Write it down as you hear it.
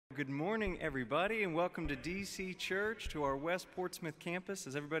good morning, everybody, and welcome to DC Church, to our West Portsmouth campus.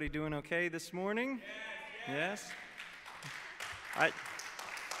 Is everybody doing okay this morning? Yes?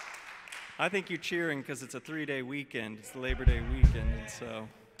 I think you're cheering because it's a 3-day weekend. It's the Labor Day weekend, and so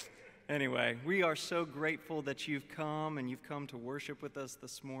anyway, we are so grateful that you've come and you've come to worship with us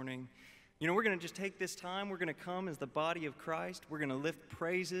this morning. You know, we're going to just take this time. We're going to come as the body of Christ. We're going to lift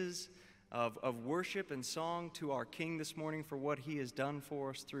praises of worship and song to our King this morning for what he has done for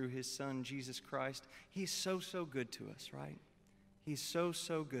us through his Son, Jesus Christ. He's so good to us, right? He's so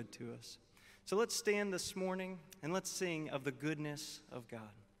good to us. So let's stand this morning and let's sing of the goodness of God.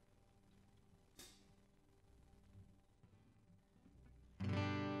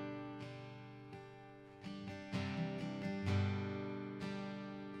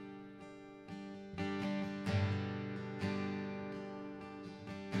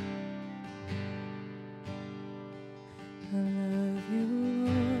 I love you,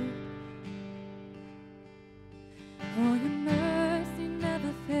 Lord. Oh, your mercy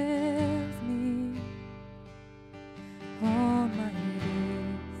never fails me. All my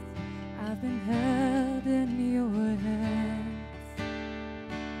days I've been held in your hands.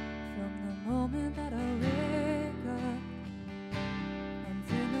 From the moment that I wake up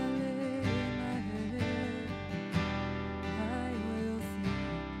until I lay my head, I will sing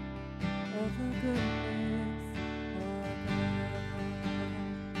of the goodness.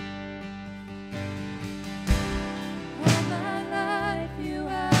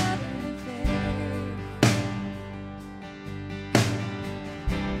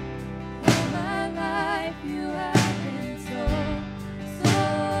 You have been so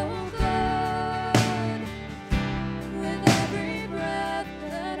good.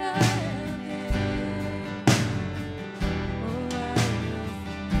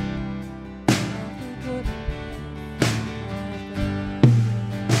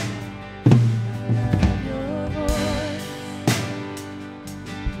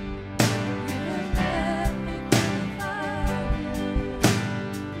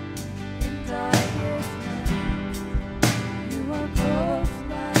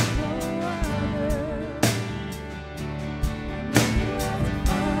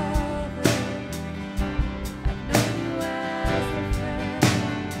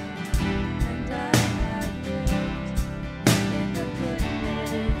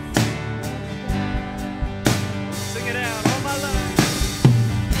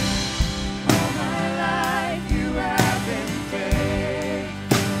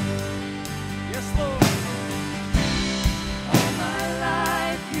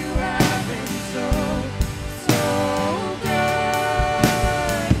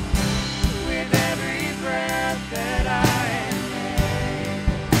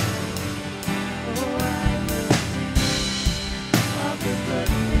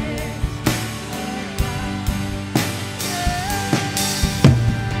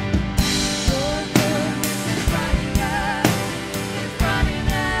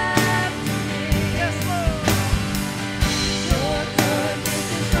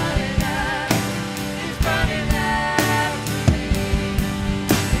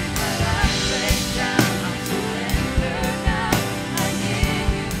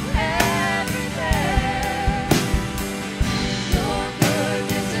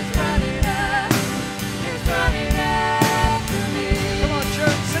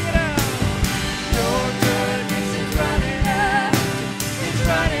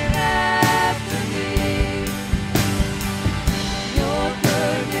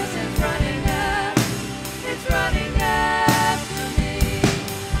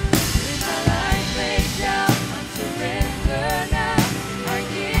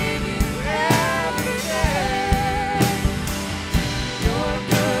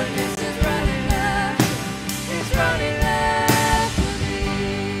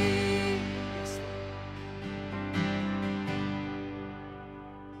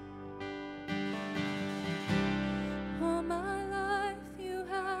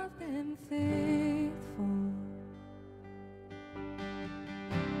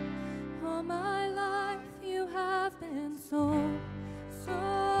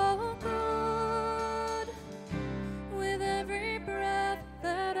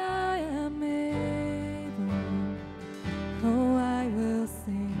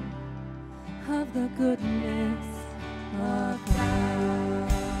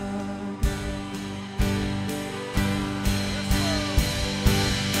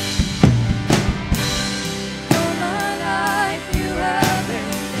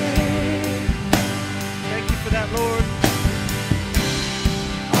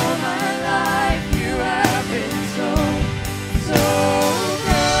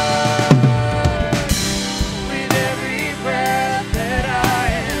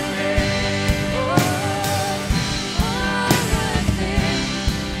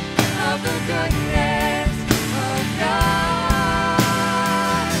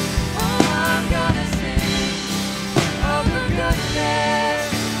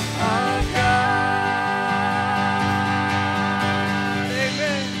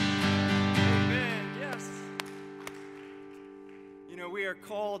 are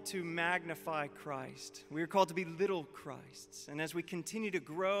called to magnify Christ. We are called to be little Christs. And as we continue to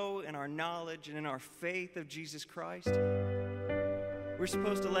grow in our knowledge and in our faith of Jesus Christ, we're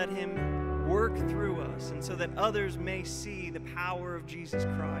supposed to let him work through us, and so that others may see the power of Jesus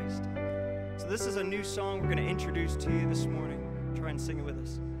Christ. So this is a new song we're going to introduce to you this morning. Try and sing it with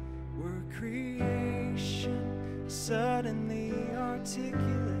us. We're creation suddenly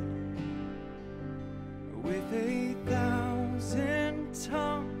articulate, with 1,000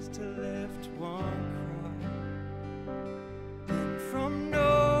 tongues to lift one cry. Then from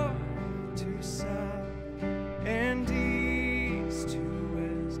north to south and east to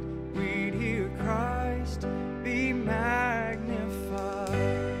west, we'd hear Christ be magnified.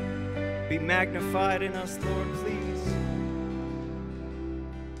 Be magnified in us, Lord, please.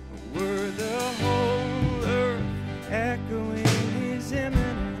 Were the whole earth echoing his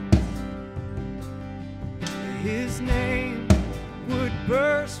imminence, his name would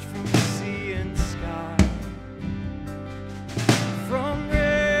burst from sea and sky. From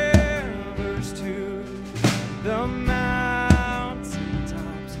rivers to the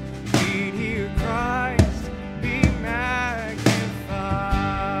mountaintops, we'd hear Christ be magnified.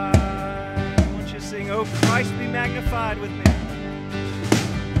 I want you to sing, "Oh, Christ be magnified" with me.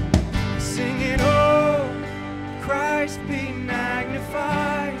 Singing, "Oh, Christ be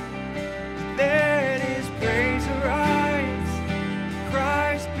magnified. Let his praise arise.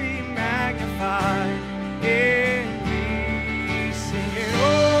 Christ be magnified in me." Singing,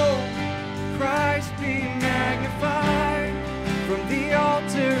 "Oh, Christ be magnified from the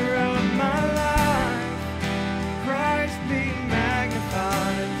altar of my life. Christ be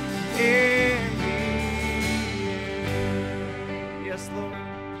magnified in me." Yes, Lord.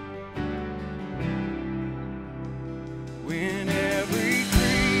 When every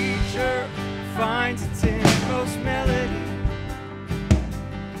creature finds its inmost melody,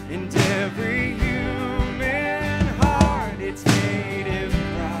 and every human heart its native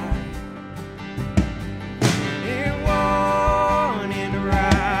cry, in one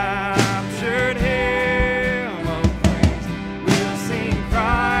enraptured hymn of praise, we'll sing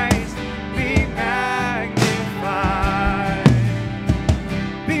Christ be magnified.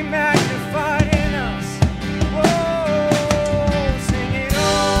 Be magnified in us.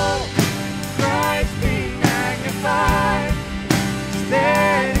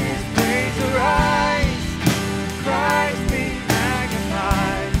 Let his praise arise. Christ be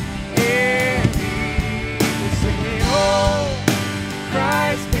magnified in me. We're singing, "Oh,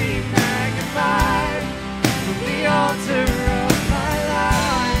 Christ be magnified from the altar of my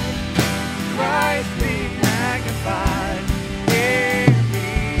life. Christ be magnified in me."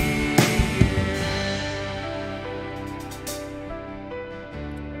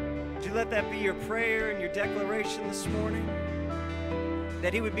 Would you let that be your prayer and your declaration this morning?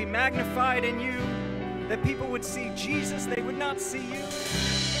 That he would be magnified in you, that people would see Jesus, they would not see you.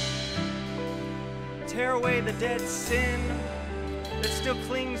 Tear away the dead sin that still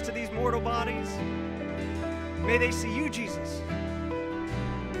clings to these mortal bodies. May they see you, Jesus.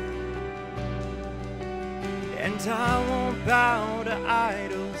 And I won't bow to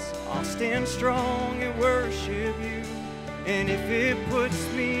idols, I'll stand strong and worship you. And if it puts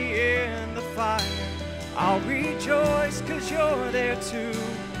me in the fire, I'll rejoice 'cause you're there too.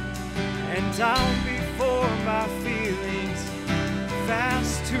 And I'll be for my feelings,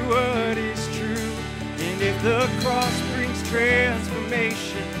 fast to what is true. And if the cross brings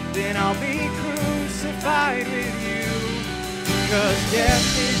transformation, then I'll be crucified with you. 'Cause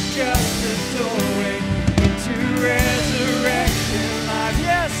death is just a doorway into resurrection life.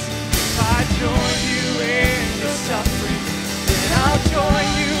 Yes, if I join you in the suffering, then I'll join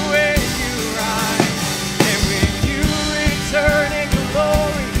you when you rise. Return in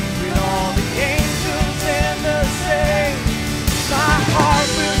glory with all the angels and the saints, my heart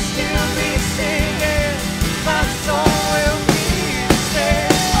will still be singing, my soul will be the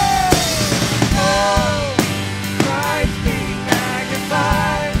same. Oh, Christ be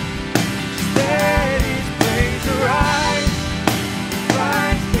magnified. Just let his praise arise.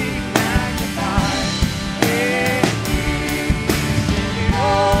 Christ be magnified in me. Oh,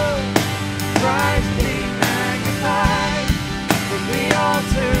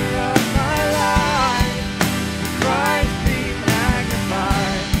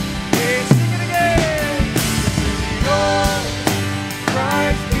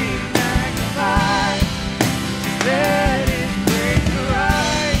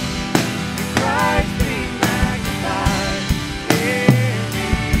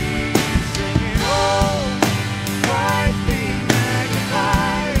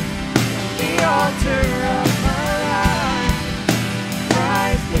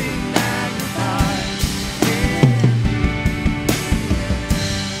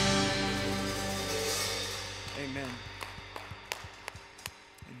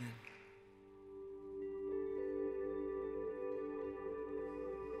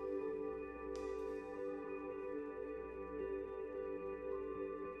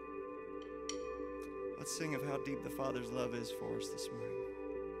 Let's sing of how deep the Father's love is for us this morning.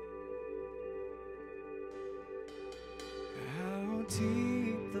 How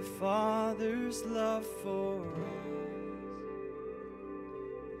deep the Father's love for us,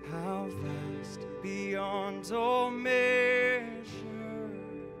 how vast beyond all measure,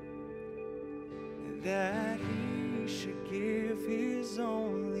 that He should give His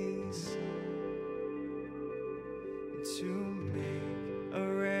only Son to make a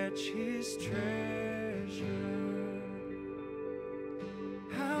wretch His treasure.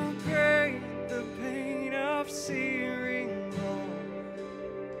 How great the pain of searing wrong,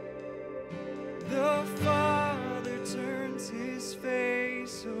 the Father turns His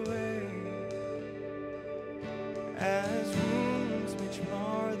face away, as wounds which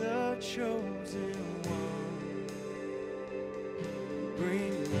mar the chosen one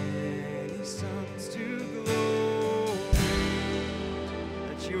bring many sons to glory.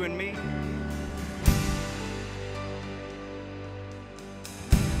 That's you and me.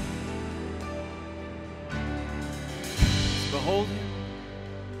 Behold Him,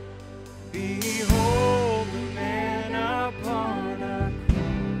 behold the man upon a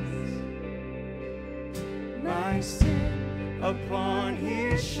cross, my sin upon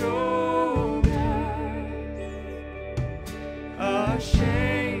His shoulders.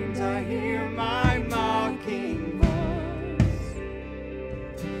 Ashamed, I hear my mocking voice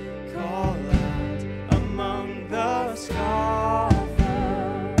call out among the scoffers.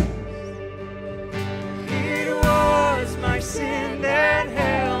 It was my sin that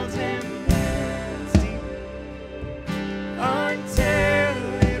held Him there deep until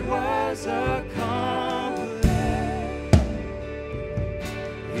it was accomplished.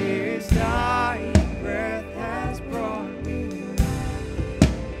 His dying breath has brought me life.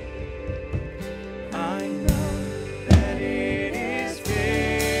 I know that it is finished.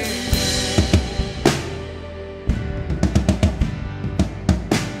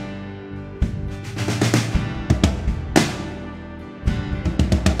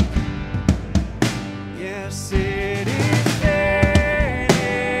 Yes, it is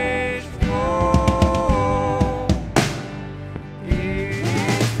finished. Whoa. It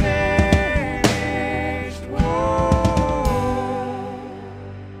is finished. Whoa.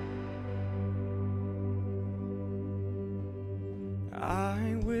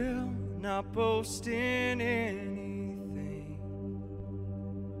 I will not boast in anything.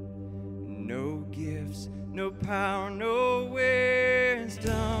 No gifts, no power, no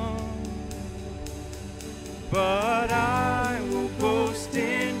wisdom. But I will boast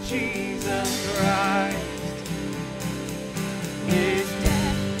in Jesus Christ, His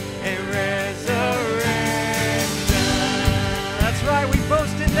death and resurrection. That's right, we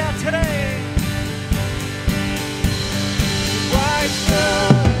boast in that today. Why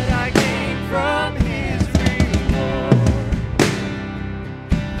should I gain from His reward?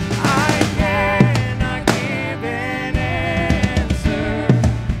 I cannot give an answer.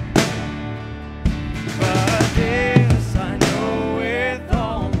 But this I know with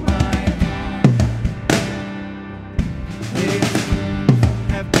all my heart, His wounds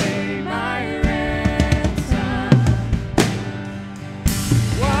have paid my ransom.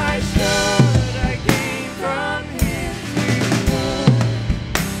 Why should I gain from His reward?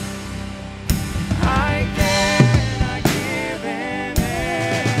 I cannot give an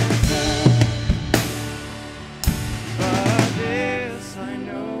answer. But this I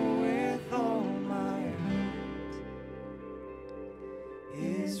know with all my heart,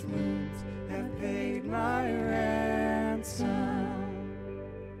 His wounds have paid my ransom.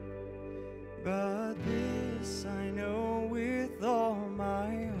 But this I know with all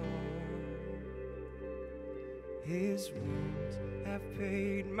my heart, His wounds have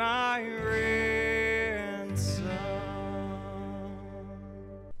paid my ransom.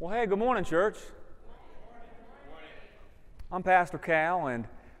 Well, hey, good morning, church. I'm Pastor Cal, and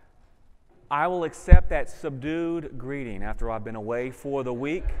I will accept that subdued greeting after I've been away for the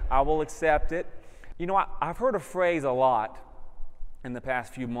week. I will accept it. You know, I've heard a phrase a lot in the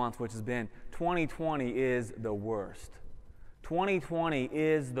past few months, which has been 2020 is the worst. 2020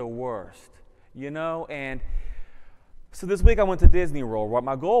 is the worst, you know, and so this week I went to Disney World. Right?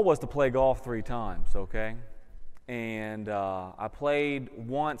 My goal was to play golf 3 times, okay? And I played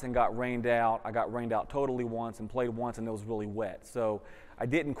once and got rained out. I got rained out totally once and played once and it was really wet. So I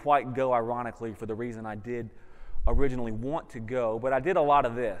didn't quite go, ironically, for the reason I did originally want to go, but I did a lot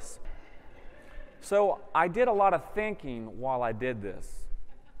of this. So I did a lot of thinking while I did this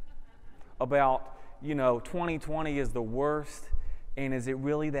about, you know, 2020 is the worst, and is it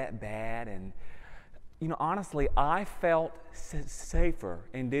really that bad? And honestly, I felt safer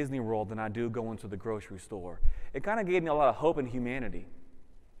in Disney World than I do going to the grocery store. It kind of gave me a lot of hope in humanity,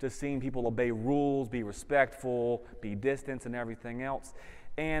 just seeing people obey rules, be respectful, be distant, and everything else.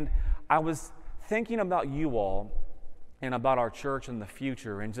 And I was thinking about you all and about our church in the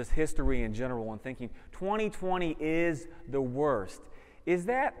future and just history in general and thinking 2020 is the worst. Is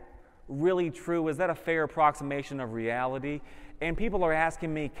that really true? Is that a fair approximation of reality? And people are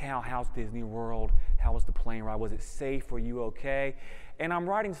asking me, Cal, how's Disney World? How was the plane ride? Was it safe? Were you okay? And I'm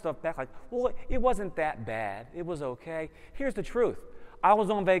writing stuff back like, well, it wasn't that bad. It was okay. Here's the truth. I was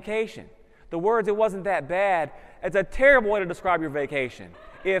on vacation. The words, it wasn't that bad, it's a terrible way to describe your vacation.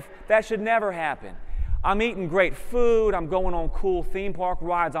 If that should never happen. I'm eating great food. I'm going on cool theme park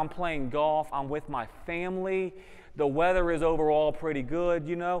rides. I'm playing golf. I'm with my family. The weather is overall pretty good,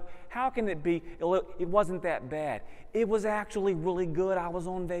 How can it be? It wasn't that bad. It was actually really good. I was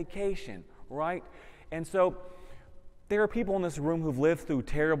on vacation, right? And so there are people in this room who've lived through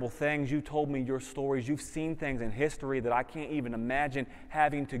terrible things. You told me your stories. You've seen things in history that I can't even imagine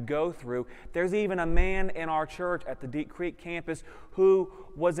having to go through. There's even a man in our church at the Deep Creek campus who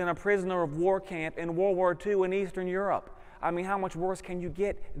was in a prisoner of war camp in World War II in Eastern Europe. I mean, how much worse can you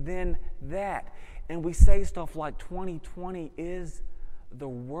get than that? And we say stuff like 2020 is the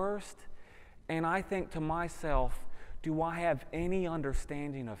worst. And I think to myself, do I have any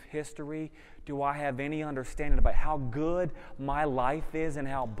understanding of history? Do I have any understanding about how good my life is and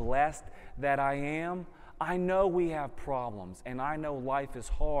how blessed that I am? I know we have problems, and I know life is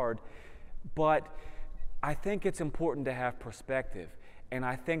hard, but I think it's important to have perspective. And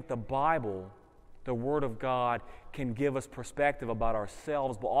I think the Bible, the Word of God, can give us perspective about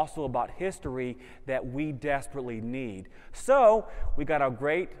ourselves, but also about history that we desperately need. So, we got a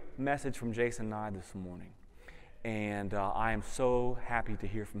great message from Jason Nye this morning. And I am so happy to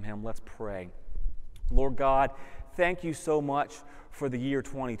hear from him. Let's pray. Lord God, thank you so much for the year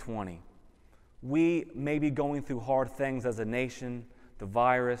 2020. We may be going through hard things as a nation, the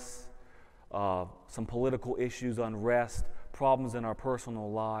virus, some political issues, unrest, problems in our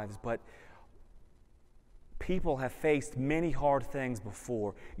personal lives, but people have faced many hard things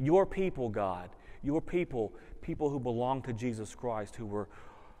before. Your people, God, your people who belong to Jesus Christ, who were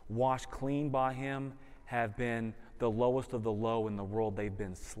washed clean by Him, have been the lowest of the low in the world. They've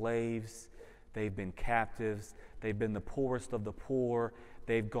been slaves, they've been captives, they've been the poorest of the poor,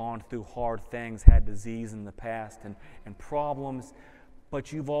 they've gone through hard things, had disease in the past and problems,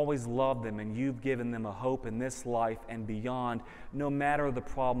 but you've always loved them and you've given them a hope in this life and beyond, no matter the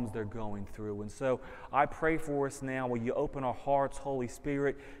problems they're going through. And so I pray for us now, will you open our hearts, Holy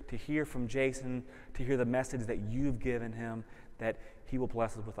Spirit, to hear from Jason, to hear the message that you've given him, that He will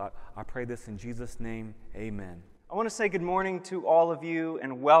bless us with. I pray this in Jesus' name, amen. I want to say good morning to all of you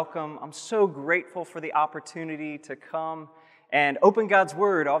and welcome. I'm so grateful for the opportunity to come and open God's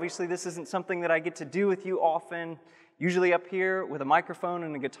Word. Obviously, this isn't something that I get to do with you often. Usually up here with a microphone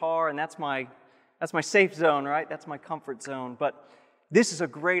and a guitar, and that's my safe zone, right? That's my comfort zone. But this is a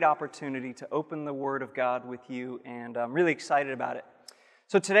great opportunity to open the Word of God with you, and I'm really excited about it.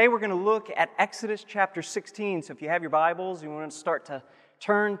 So today we're going to look at Exodus chapter 16. So if you have your Bibles, you want to start to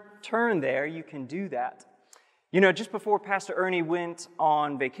turn there, you can do that. Just before Pastor Ernie went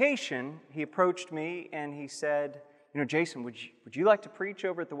on vacation, he approached me and he said, Jason, would you like to preach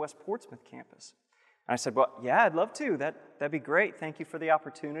over at the West Portsmouth campus? And I said, well, yeah, I'd love to. That'd be great. Thank you for the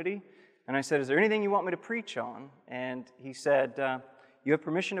opportunity. And I said, is there anything you want me to preach on? And he said, you have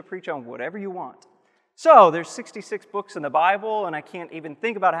permission to preach on whatever you want. So there's 66 books in the Bible, and I can't even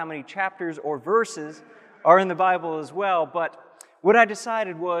think about how many chapters or verses are in the Bible as well. But what I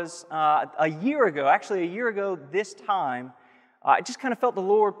decided was a year ago this time, I just kind of felt the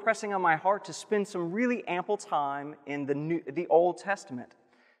Lord pressing on my heart to spend some really ample time in the Old Testament,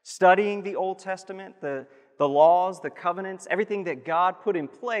 studying the Old Testament, the laws, the covenants, everything that God put in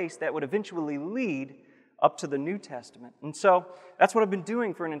place that would eventually lead up to the New Testament. And so that's what I've been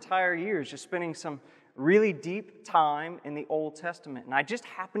doing for an entire year, is just spending some really deep time in the Old Testament. And I just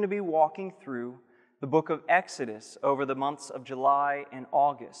happened to be walking through the book of Exodus over the months of July and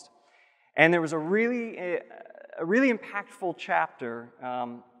August. And there was a really impactful chapter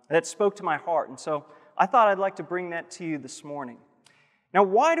that spoke to my heart. And so I thought I'd like to bring that to you this morning. Now,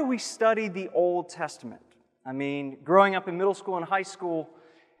 why do we study the Old Testament? I mean, growing up in middle school and high school,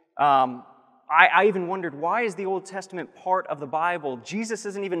 I even wondered, why is the Old Testament part of the Bible? Jesus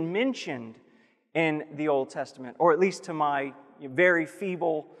isn't even mentioned in the Old Testament, or at least to my very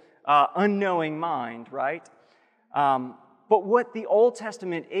feeble, unknowing mind, right? But what the Old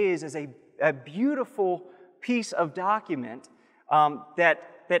Testament is a beautiful piece of document that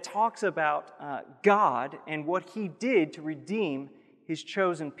that talks about God and what He did to redeem His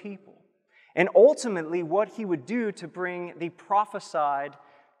chosen people. And ultimately what He would do to bring the prophesied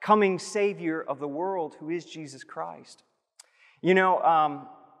coming Savior of the world, who is Jesus Christ. You know,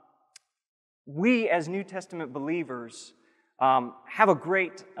 we as New Testament believers have a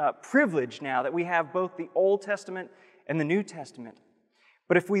great privilege now that we have both the Old Testament and the New Testament.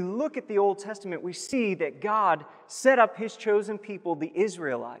 But if we look at the Old Testament, we see that God set up His chosen people, the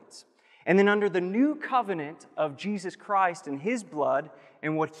Israelites. And then under the new covenant of Jesus Christ and His blood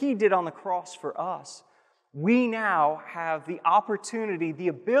and what He did on the cross for us, we now have the opportunity, the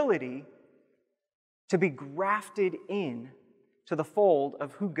ability to be grafted in to the fold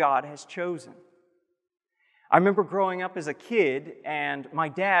of who God has chosen. I remember growing up as a kid, and my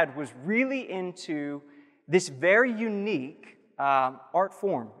dad was really into this very unique art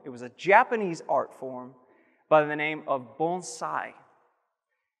form. It was a Japanese art form by the name of bonsai.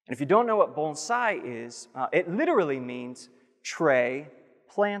 And if you don't know what bonsai is, it literally means tray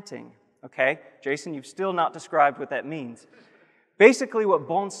planting. Okay? Jason, you've still not described what that means. Basically, what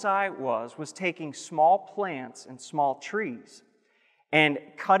bonsai was taking small plants and small trees and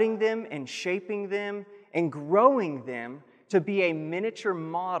cutting them and shaping them and growing them to be a miniature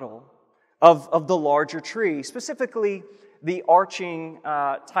model of the larger tree, specifically the arching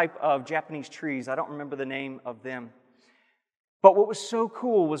type of Japanese trees. I don't remember the name of them. But what was so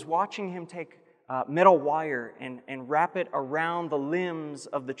cool was watching him take metal wire and wrap it around the limbs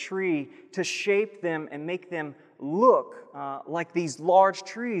of the tree to shape them and make them look like these large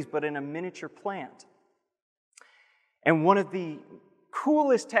trees, but in a miniature plant. And one of the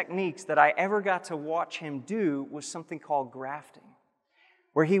coolest techniques that I ever got to watch him do was something called grafting,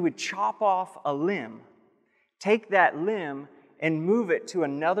 where he would chop off a limb, take that limb, and move it to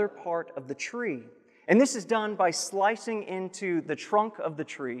another part of the tree. And this is done by slicing into the trunk of the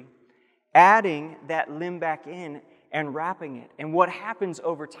tree, adding that limb back in, and wrapping it. And what happens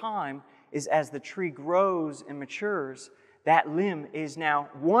over time is as the tree grows and matures, that limb is now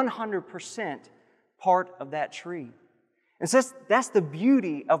 100% part of that tree. And so that's the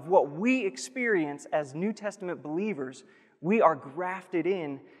beauty of what we experience as New Testament believers. We are grafted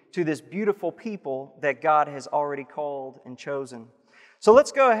in to this beautiful people that God has already called and chosen. So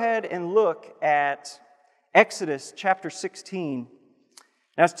let's go ahead and look at Exodus chapter 16.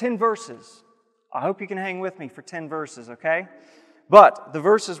 Now it's 10 verses. I hope you can hang with me for 10 verses, okay? But the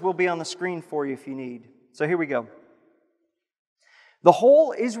verses will be on the screen for you if you need. So here we go. The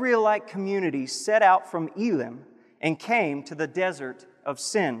whole Israelite community set out from Elim and came to the desert of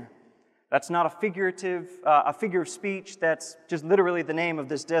Sin. That's not a figure of speech. That's just literally the name of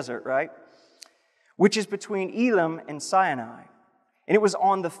this desert, right? Which is between Elim and Sinai. And it was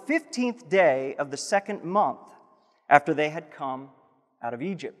on the 15th day of the second month after they had come out of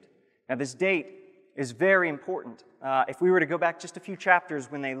Egypt. Now this date is very important. If we were to go back just a few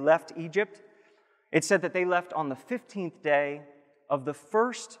chapters when they left Egypt, it said that they left on the 15th day of the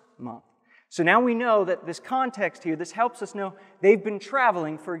first month. So now we know that this context here, this helps us know they've been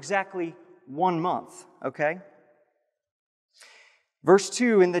traveling for exactly 1 month, okay? Verse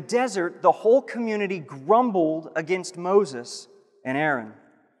 2, in the desert, the whole community grumbled against Moses and Aaron.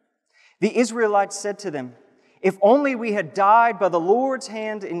 The Israelites said to them, if only we had died by the Lord's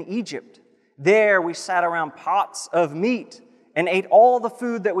hand in Egypt. There we sat around pots of meat and ate all the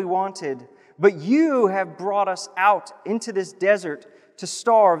food that we wanted. But you have brought us out into this desert to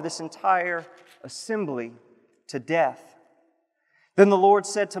starve this entire assembly to death. Then the Lord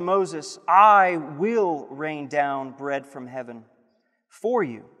said to Moses, I will rain down bread from heaven for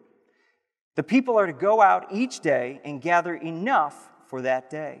you. The people are to go out each day and gather enough for that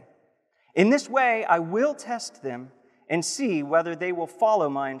day. In this way, I will test them and see whether they will follow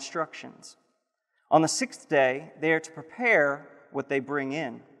my instructions. On the 6th day, they are to prepare what they bring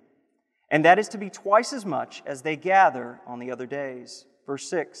in, and that is to be twice as much as they gather on the other days. Verse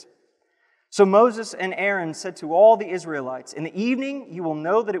 6. So Moses and Aaron said to all the Israelites, in the evening you will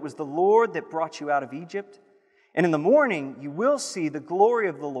know that it was the Lord that brought you out of Egypt, and in the morning you will see the glory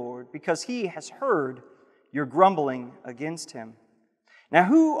of the Lord, because He has heard your grumbling against Him. Now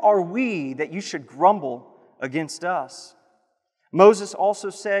who are we that you should grumble against us? Moses also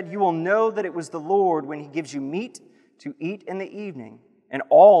said, you will know that it was the Lord when He gives you meat to eat in the evening, and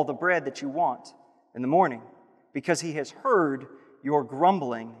all the bread that you want in the morning, because He has heard your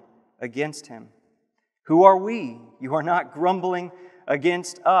grumbling against Him. Who are we? You are not grumbling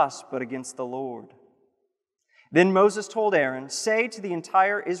against us, but against the Lord. Then Moses told Aaron, say to the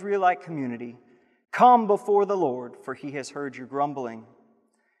entire Israelite community, come before the Lord, for He has heard your grumbling.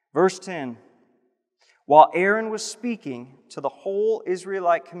 Verse 10, while Aaron was speaking to the whole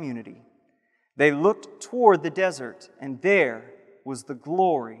Israelite community, they looked toward the desert, and there was the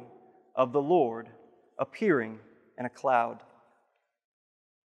glory of the Lord appearing in a cloud.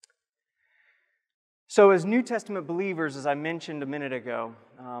 So as New Testament believers, as I mentioned a minute ago,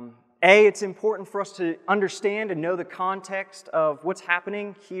 it's important for us to understand and know the context of what's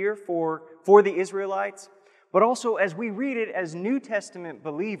happening here for the Israelites. But also, as we read it as New Testament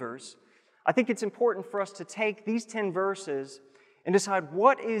believers, I think it's important for us to take these 10 verses and decide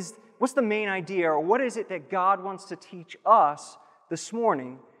what's the main idea, or what is it that God wants to teach us this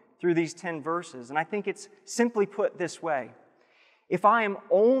morning through these 10 verses. And I think it's simply put this way: if I am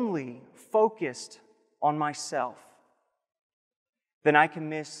only focused on myself, then I can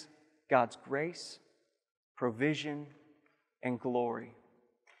miss God's grace, provision, and glory.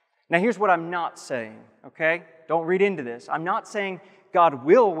 Now, here's what I'm not saying, okay? Don't read into this. I'm not saying God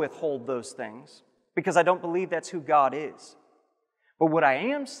will withhold those things, because I don't believe that's who God is. But what I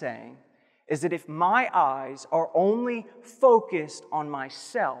am saying is that if my eyes are only focused on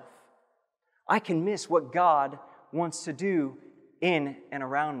myself, I can miss what God wants to do in and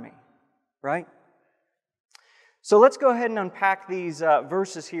around me, right? So let's go ahead and unpack these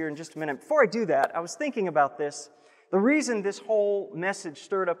verses here in just a minute. Before I do that, I was thinking about this. The reason this whole message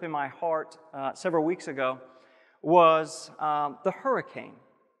stirred up in my heart several weeks ago was the hurricane.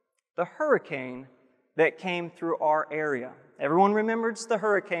 The hurricane that came through our area. Everyone remembers the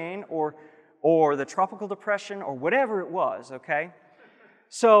hurricane or the tropical depression or whatever it was, okay?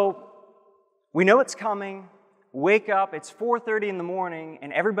 So we know it's coming. Wake up, it's 4:30 in the morning,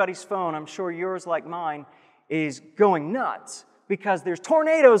 and everybody's phone, I'm sure yours like mine, is going nuts because there's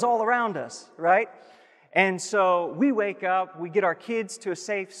tornadoes all around us, right? And so we wake up, we get our kids to a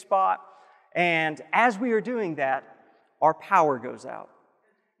safe spot, and as we are doing that, our power goes out.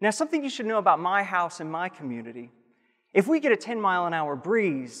 Now, something you should know about my house and my community: if we get a 10-mile-an-hour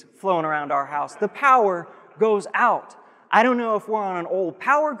breeze flowing around our house, the power goes out. I don't know if we're on an old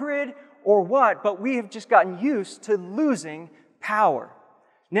power grid or what, but we have just gotten used to losing power.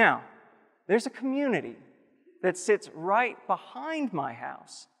 Now, there's a community that sits right behind my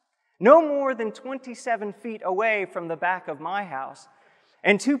house, no more than 27 feet away from the back of my house.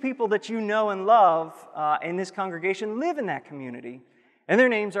 And two people that you know and love in this congregation live in that community, and their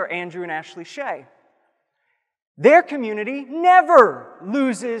names are Andrew and Ashley Shea. Their community never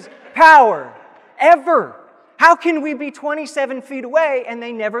loses power, ever. How can we be 27 feet away and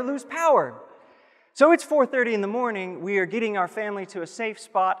they never lose power? So it's 4:30 in the morning. We are getting our family to a safe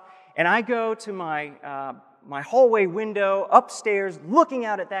spot, and I go to my hallway window upstairs, looking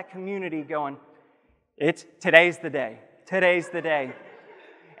out at that community going, today's the day. Today's the day.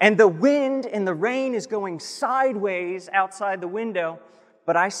 And the wind and the rain is going sideways outside the window,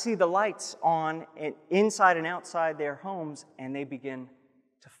 but I see the lights on inside and outside their homes, and they begin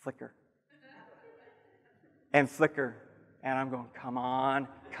to flicker. And flicker. And I'm going, come on,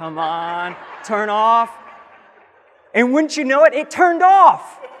 turn off. And wouldn't you know it, it turned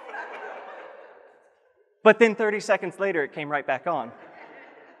off. But then 30 seconds later, it came right back on.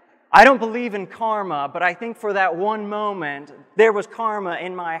 I don't believe in karma, but I think for that one moment, there was karma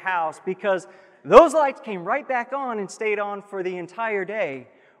in my house, because those lights came right back on and stayed on for the entire day.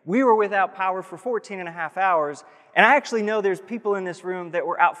 We were without power for 14 and a half hours, and I actually know there's people in this room that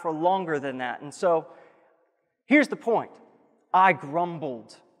were out for longer than that. And so, here's the point. I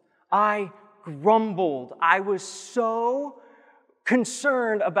grumbled. I was so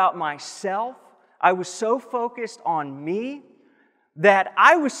concerned about myself. I was so focused on me that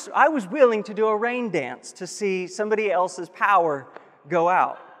I was willing to do a rain dance to see somebody else's power go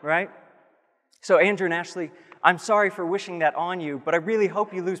out, right? So Andrew and Ashley, I'm sorry for wishing that on you, but I really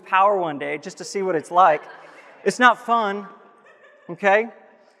hope you lose power one day just to see what it's like. It's not fun, okay?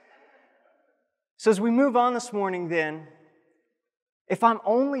 So as we move on this morning then, if I'm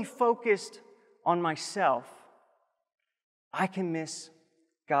only focused on myself, I can miss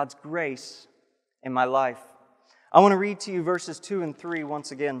God's grace in my life. I want to read to you verses 2 and 3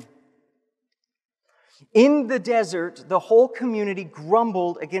 once again. In the desert, the whole community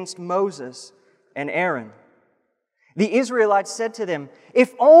grumbled against Moses and Aaron. The Israelites said to them,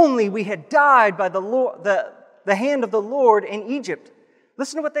 "If only we had died by the hand of the Lord in Egypt."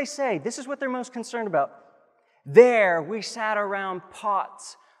 Listen to what they say. This is what they're most concerned about. There we sat around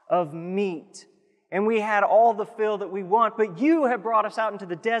pots of meat, and we had all the fill that we want, but you have brought us out into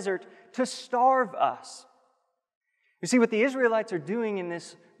the desert to starve us. You see, what the Israelites are doing in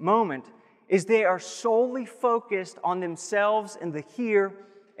this moment is they are solely focused on themselves in the here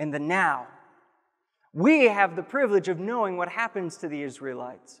and the now. We have the privilege of knowing what happens to the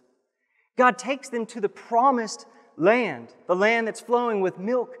Israelites. God takes them to the promised land, the land that's flowing with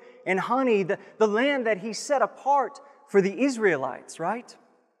milk and honey, the land that He set apart for the Israelites, right?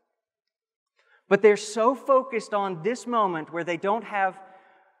 But they're so focused on this moment where they don't have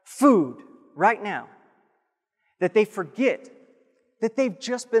food right now that they forget that they've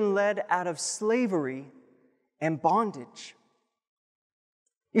just been led out of slavery and bondage.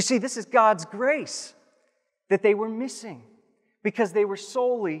 You see, this is God's grace that they were missing because they were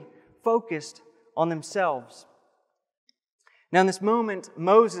solely focused on themselves. Now, in this moment,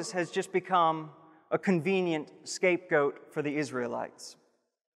 Moses has just become a convenient scapegoat for the Israelites.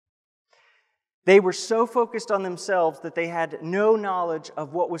 They were so focused on themselves that they had no knowledge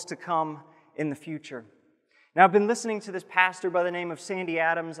of what was to come in the future. Now, I've been listening to this pastor by the name of Sandy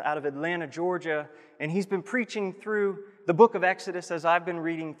Adams out of Atlanta, Georgia, and he's been preaching through the book of Exodus as I've been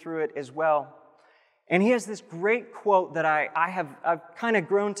reading through it as well. And he has this great quote that I've kind of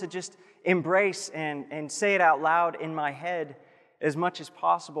grown to just embrace and say it out loud in my head as much as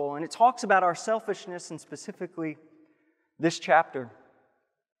possible. And it talks about our selfishness and specifically this chapter.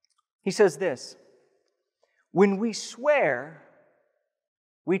 He says this: when we swear,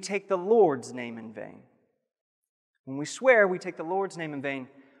 we take the Lord's name in vain. When we swear, we take the Lord's name in vain.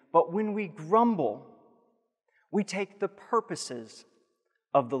 But when we grumble, we take the purposes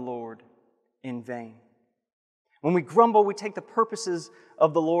of the Lord in vain. When we grumble, we take the purposes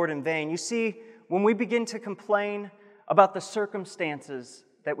of the Lord in vain. You see, when we begin to complain about the circumstances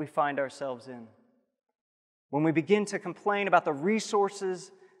that we find ourselves in, when we begin to complain about the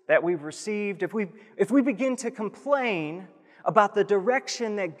resources that we've received, if we begin to complain about the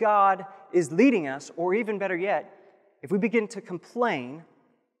direction that God is leading us, or even better yet, if we begin to complain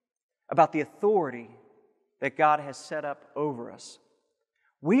about the authority that God has set up over us,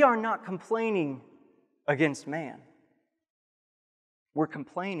 we are not complaining against man. We're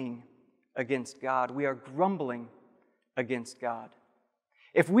complaining against God. We are grumbling against God.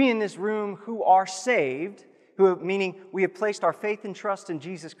 If we in this room who are saved, meaning we have placed our faith and trust in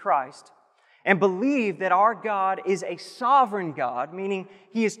Jesus Christ, and believe that our God is a sovereign God, meaning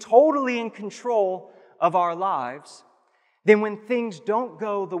He is totally in control of our lives, then when things don't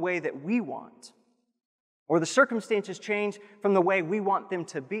go the way that we want, or the circumstances change from the way we want them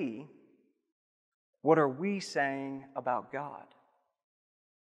to be, what are we saying about God?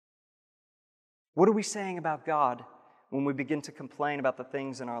 What are we saying about God when we begin to complain about the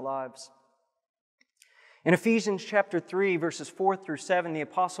things in our lives? In Ephesians chapter 3, verses 4 through 7, the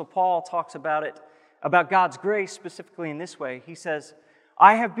Apostle Paul talks about God's grace specifically in this way. He says,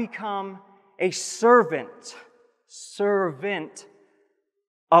 I have become a servant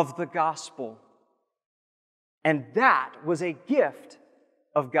of the gospel. And that was a gift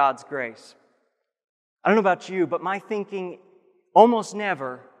of God's grace. I don't know about you, but my thinking almost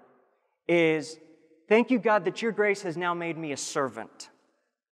never is, thank you, God, that your grace has now made me a servant.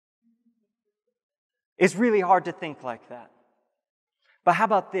 It's really hard to think like that. But how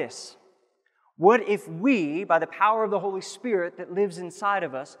about this? What if we, by the power of the Holy Spirit that lives inside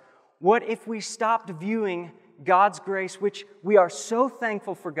of us, what if we stopped viewing God's grace, which we are so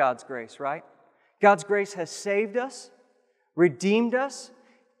thankful for God's grace, right? God's grace has saved us, redeemed us,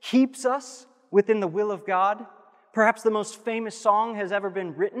 keeps us within the will of God. Perhaps the most famous song has ever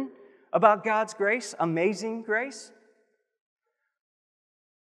been written about God's grace, Amazing Grace.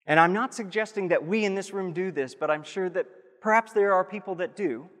 And I'm not suggesting that we in this room do this, but I'm sure that perhaps there are people that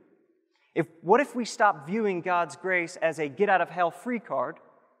do. What if we stop viewing God's grace as a get-out-of-hell-free card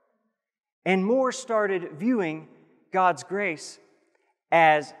and more started viewing God's grace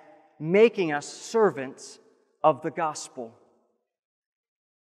as making us servants of the gospel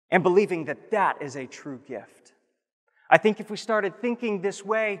and believing that that is a true gift? I think if we started thinking this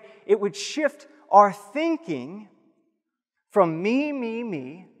way, it would shift our thinking from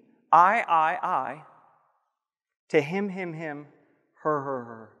me, I, to him,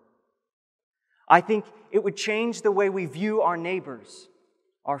 her. I think it would change the way we view our neighbors,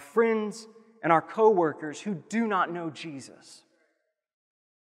 our friends, and our coworkers who do not know Jesus.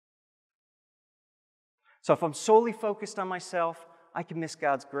 So if I'm solely focused on myself, I can miss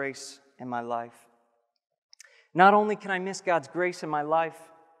God's grace in my life. Not only can I miss God's grace in my life,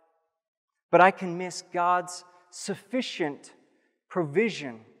 but I can miss God's sufficient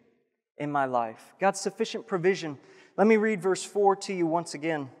provision in my life. God's sufficient provision. Let me read verse 4 to you once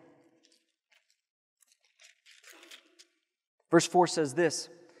again. Verse 4 says this: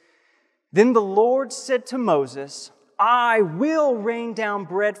 Then the Lord said to Moses, I will rain down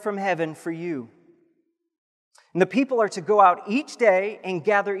bread from heaven for you. And the people are to go out each day and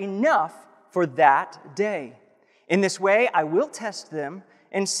gather enough for that day. In this way, I will test them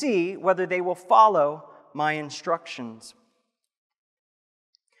and see whether they will follow my instructions.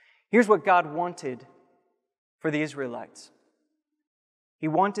 Here's what God wanted for the Israelites. He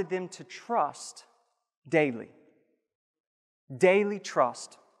wanted them to trust daily. Daily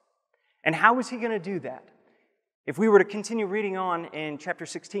trust. And how was He going to do that? If we were to continue reading on in chapter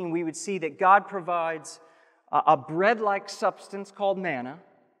 16, we would see that God provides a bread-like substance called manna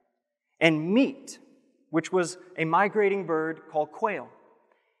and meat, which was a migrating bird called quail.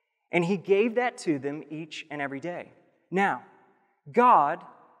 And He gave that to them each and every day. Now, God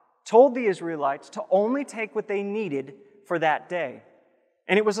told the Israelites to only take what they needed for that day.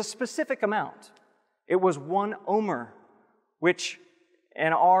 And it was a specific amount. It was 1 omer, which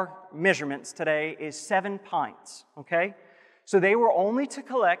in our measurements today is 7 pints, okay? So they were only to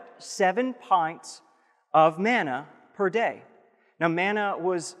collect 7 pints of manna per day. Now, manna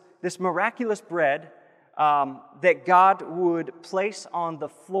was this miraculous bread that God would place on the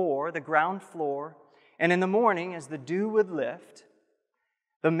floor, the ground floor, and in the morning, as the dew would lift,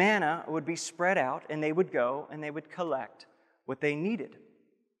 the manna would be spread out, and they would go and they would collect what they needed.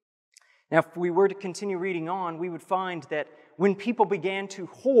 Now, if we were to continue reading on, we would find that when people began to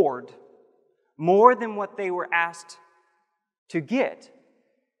hoard more than what they were asked to get,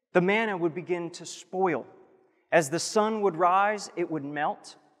 the manna would begin to spoil. As the sun would rise, it would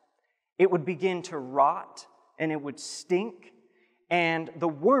melt, it would begin to rot, and it would stink, and the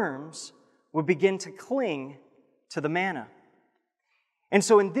worms would begin to cling to the manna. And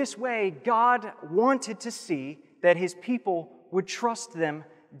so in this way, God wanted to see that His people would trust them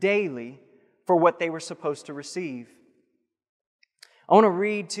daily for what they were supposed to receive. I want to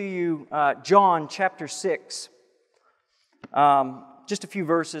read to you John chapter 6, just a few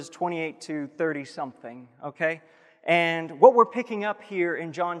verses, 28 to 30-something, okay? And what we're picking up here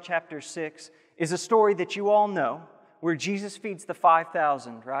in John chapter 6 is a story that you all know, where Jesus feeds the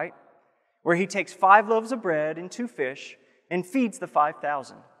 5,000, right? Where He takes 5 loaves of bread and 2 fish and feeds the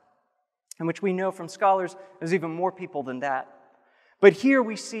 5,000, in which we know from scholars there's even more people than that. But here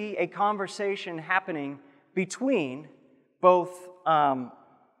we see a conversation happening between both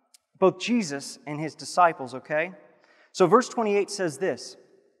Jesus and His disciples, okay? So verse 28 says this,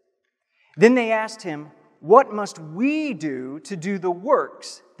 "Then they asked Him, 'What must we do to do the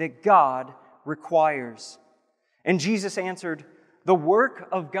works that God requires?' And Jesus answered, 'The work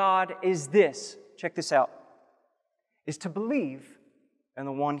of God is this,'" check this out, "'is to believe in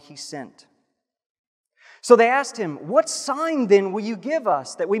the one He sent.' So they asked Him, 'What sign then will you give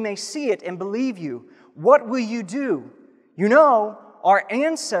us that we may see it and believe you? What will you do? You know, our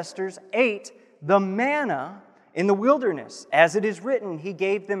ancestors ate the manna in the wilderness. As it is written, He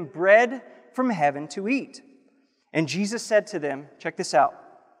gave them bread from heaven to eat.' And Jesus said to them," check this out,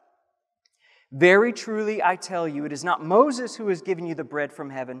 "'Very truly I tell you, it is not Moses who has given you the bread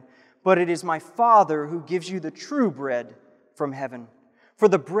from heaven, but it is my Father who gives you the true bread from heaven. For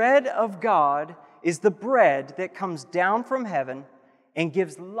the bread of God is the bread that comes down from heaven and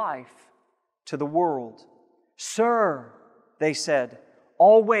gives life to the world.' 'Sir,' they said,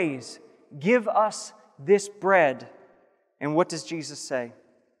 'always give us this bread.' And what does Jesus say?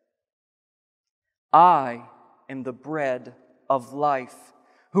 'I am the bread of life.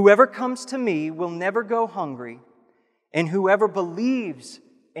 Whoever comes to me will never go hungry, and whoever believes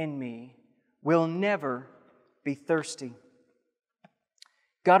in me will never be thirsty.'"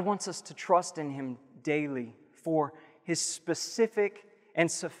 God wants us to trust in Him daily for His specific and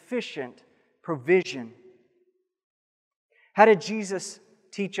sufficient provision. How did Jesus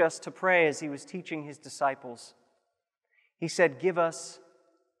teach us to pray as He was teaching His disciples? He said, "Give us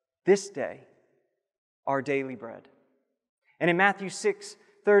this day our daily bread." And in Matthew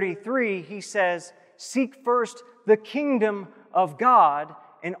 6:33, He says, "Seek first the kingdom of God,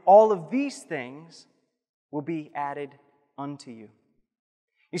 and all of these things will be added unto you."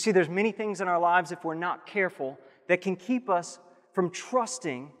 You see, there's many things in our lives, if we're not careful, that can keep us from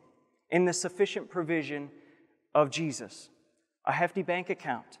trusting in the sufficient provision of Jesus. A hefty bank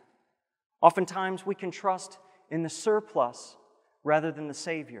account. Oftentimes we can trust in the surplus rather than the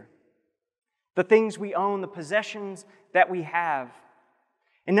Savior. The things we own, the possessions that we have.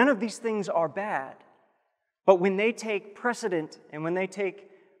 And none of these things are bad. But when they take precedent and when they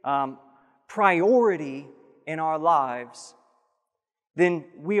take priority in our lives, then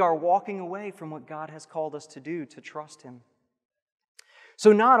we are walking away from what God has called us to do, to trust Him.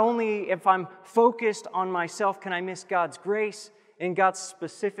 So not only if I'm focused on myself can I miss God's grace and God's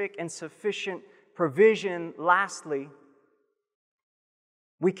specific and sufficient provision, lastly,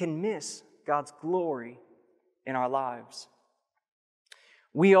 we can miss God's glory in our lives.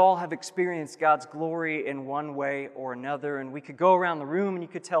 We all have experienced God's glory in one way or another, and we could go around the room and you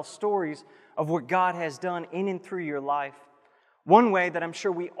could tell stories of what God has done in and through your life. One way that I'm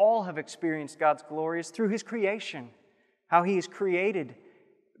sure we all have experienced God's glory is through His creation, how He has created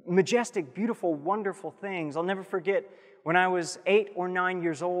majestic, beautiful, wonderful things. I'll never forget when I was 8 or 9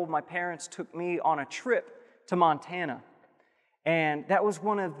 years old, my parents took me on a trip to Montana. And that was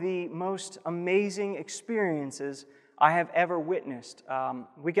one of the most amazing experiences I have ever witnessed.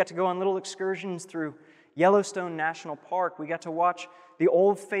 We got to go on little excursions through Yellowstone National Park. We got to watch the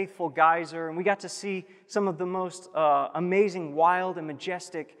Old Faithful geyser, and we got to see some of the most amazing, wild, and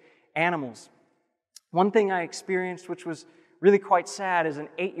majestic animals. One thing I experienced, which was really quite sad as an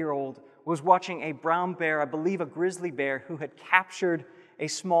 8-year-old, was watching a brown bear, I believe a grizzly bear, who had captured a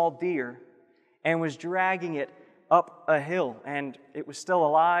small deer and was dragging it up a hill. And it was still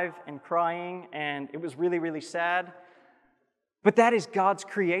alive and crying, and it was really, really sad. But that is God's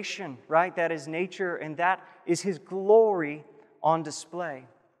creation, right? That is nature, and that is His glory on display.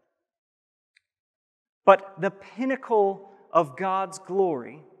 But the pinnacle of God's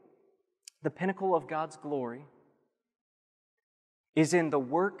glory, is in the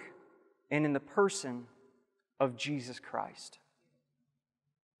work and in the person of Jesus Christ.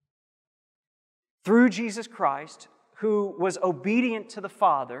 Through Jesus Christ, who was obedient to the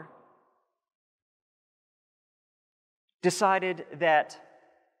Father, decided that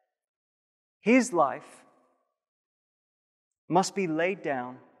His life must be laid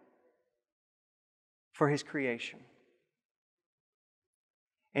down for His creation.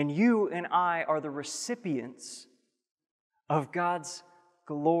 And you and I are the recipients of God's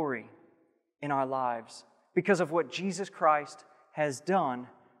glory in our lives because of what Jesus Christ has done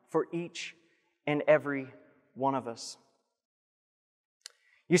for each and every one of us.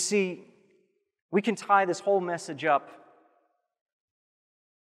 You see, we can tie this whole message up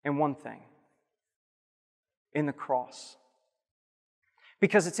in one thing: in the cross.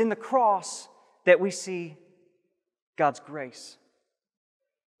 Because it's in the cross that we see God's grace.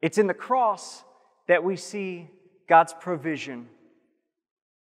 It's in the cross that we see God's provision.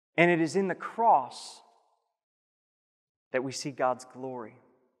 And it is in the cross that we see God's glory.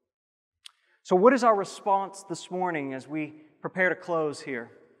 So what is our response this morning as we prepare to close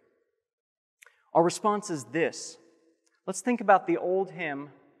here? Our response is this. Let's think about the old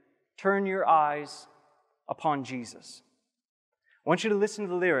hymn, "Turn Your Eyes Upon Jesus." I want you to listen to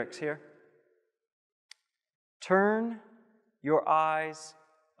the lyrics here. Turn your eyes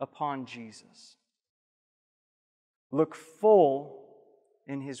upon Jesus. Look full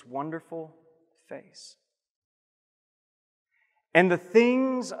in His wonderful face. And the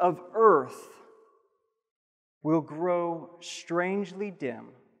things of earth will grow strangely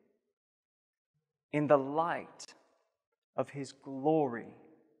dim in the light of His glory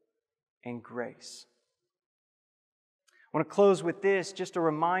and grace. I want to close with this, just a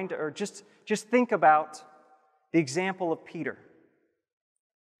reminder, or just think about the example of Peter,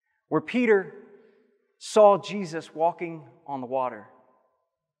 where Peter saw Jesus walking on the water.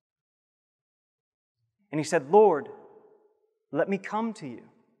 And he said, "Lord, let me come to you."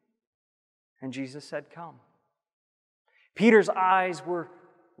 And Jesus said, "Come." Peter's eyes were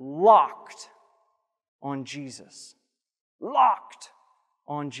locked on Jesus. Locked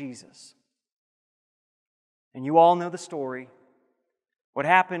on Jesus. And you all know the story. What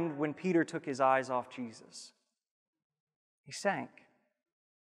happened when Peter took his eyes off Jesus? He sank.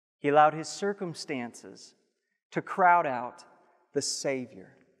 He allowed his circumstances to crowd out the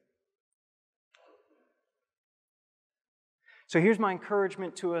Savior. So here's my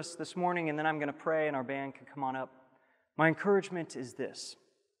encouragement to us this morning, and then I'm going to pray and our band can come on up. My encouragement is this.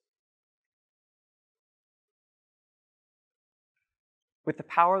 With the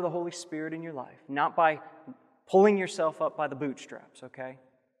power of the Holy Spirit in your life, not by pulling yourself up by the bootstraps, okay?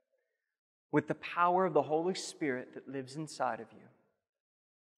 With the power of the Holy Spirit that lives inside of you,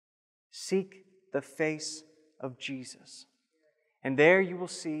 seek the face of Jesus. And there you will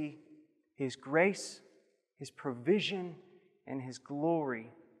see His grace, His provision, and His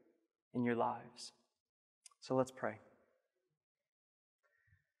glory in your lives. So let's pray.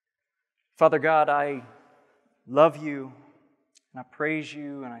 Father God, I love You, and I praise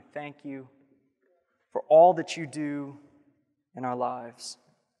You, and I thank You for all that You do in our lives.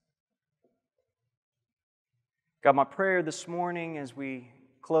 God, my prayer this morning as we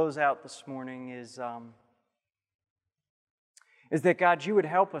close out this morning is that, God, You would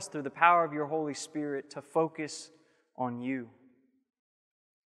help us through the power of Your Holy Spirit to focus on You.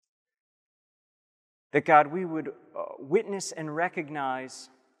 That, God, we would witness and recognize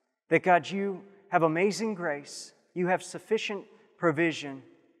that, God, You have amazing grace. You have sufficient provision,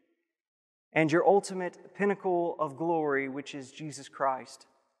 and your ultimate pinnacle of glory, which is Jesus Christ,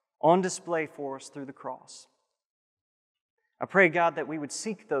 on display for us through the cross. I pray, God, that we would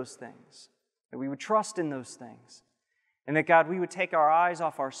seek those things, that we would trust in those things, and that, God, we would take our eyes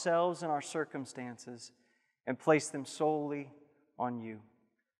off ourselves and our circumstances and place them solely on you.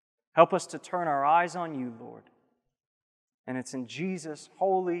 Help us to turn our eyes on you, Lord. And it's in Jesus'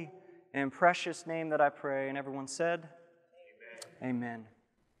 holy and precious name that I pray. And everyone said, Amen.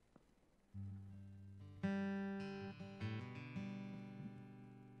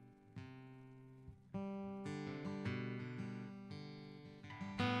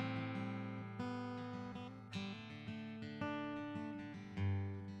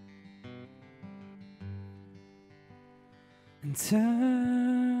 And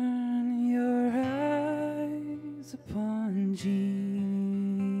turn your eyes upon Jesus.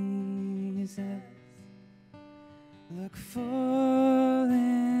 Look full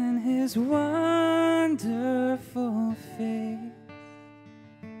in His wonderful face,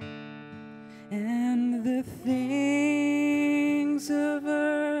 and the things of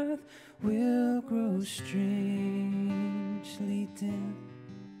earth will grow strangely dim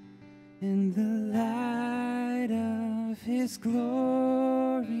in the light of His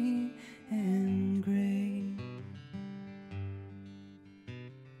glory and grace.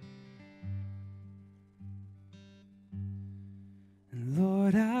 And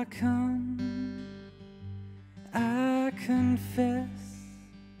Lord, I come, I confess,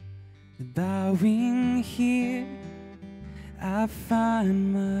 that bowing here I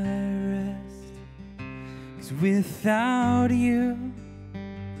find my rest. 'Cause without you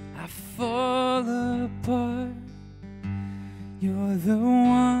I fall apart. You're the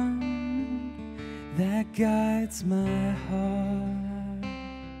one that guides my heart.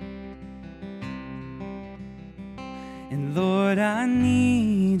 And Lord, I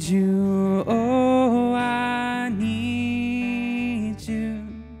need you, oh, I need you.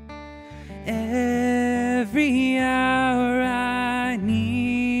 Every hour I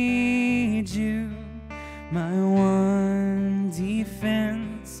need you, my one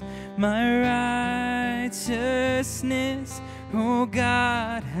defense, my righteousness. Oh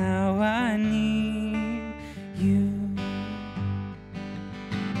God, how I need you.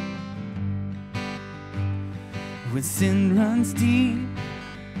 When sin runs deep,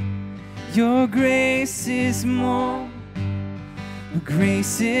 your grace is more. Where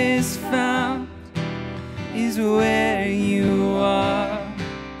grace is found is where you are.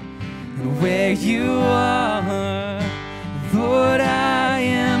 And where you are, Lord, I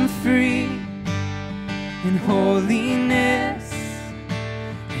am free. And holiness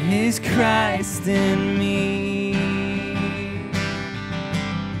is Christ in me.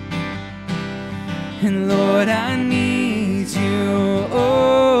 And Lord, I need you,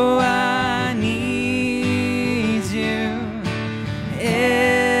 oh, I need you.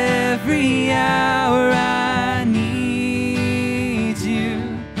 Every hour I need you,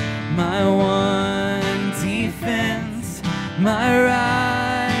 my one defense, my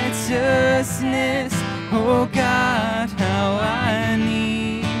righteousness. Oh God, how I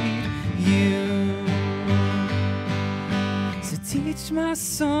need you. So teach my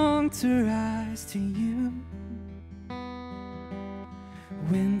song to rise to you.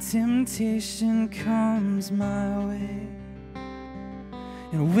 When temptation comes my way,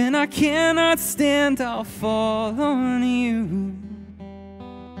 and when I cannot stand, I'll fall on you.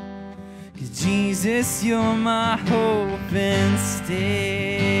 'Cause Jesus, you're my hope and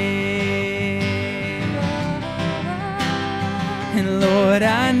stay. And Lord,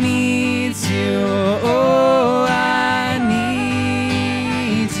 I need you, oh, I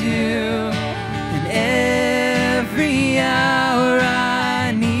need you. And every hour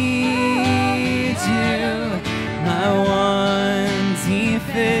I need you, my one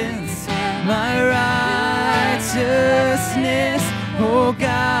defense, my righteousness. Oh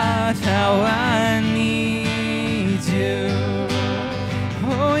God, how I need you.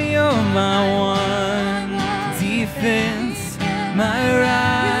 Oh, you're my one defense, my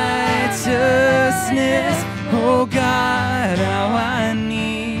righteousness. Oh God, how I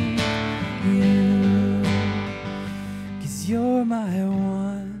need you. 'Cause you're my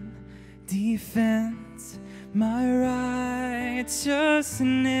one defense, my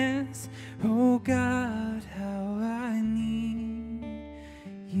righteousness. Oh God, how I need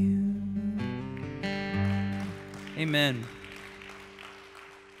you. Amen.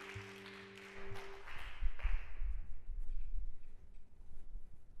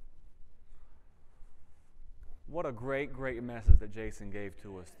 What a great, great message that Jason gave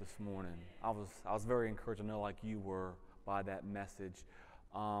to us this morning. I was very encouraged to know, like you were, by that message.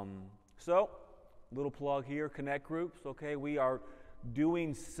 So, little plug here, connect groups, okay? We are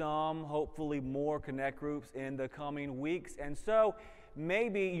doing some, hopefully more connect groups in the coming weeks. And so,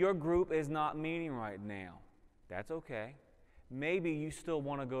 maybe your group is not meeting right now. That's okay. Maybe you still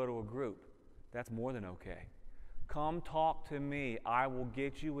want to go to a group. That's more than okay. Come talk to me. I will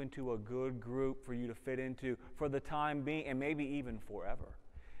get you into a good group for you to fit into for the time being and maybe even forever.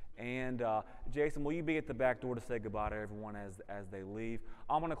 And Jason, will you be at the back door to say goodbye to everyone as they leave?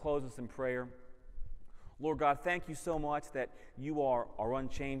 I'm going to close this in prayer. Lord God, thank you so much that you are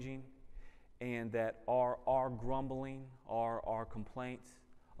unchanging and that our grumbling, our complaints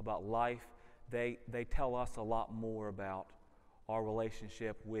about life, they tell us a lot more about our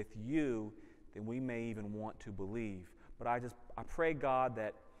relationship with you than we may even want to believe. But I pray, God,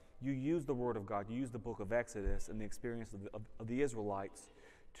 that you use the Word of God, you use the book of Exodus and the experience of the Israelites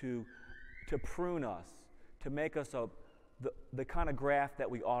to prune us, to make us the kind of graft that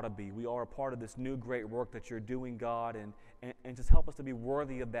we ought to be. We are a part of this new great work that you're doing, God, and just help us to be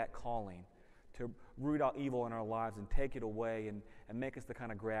worthy of that calling, to root out evil in our lives and take it away and make us the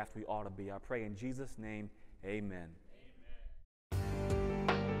kind of graft we ought to be. I pray in Jesus' name, amen.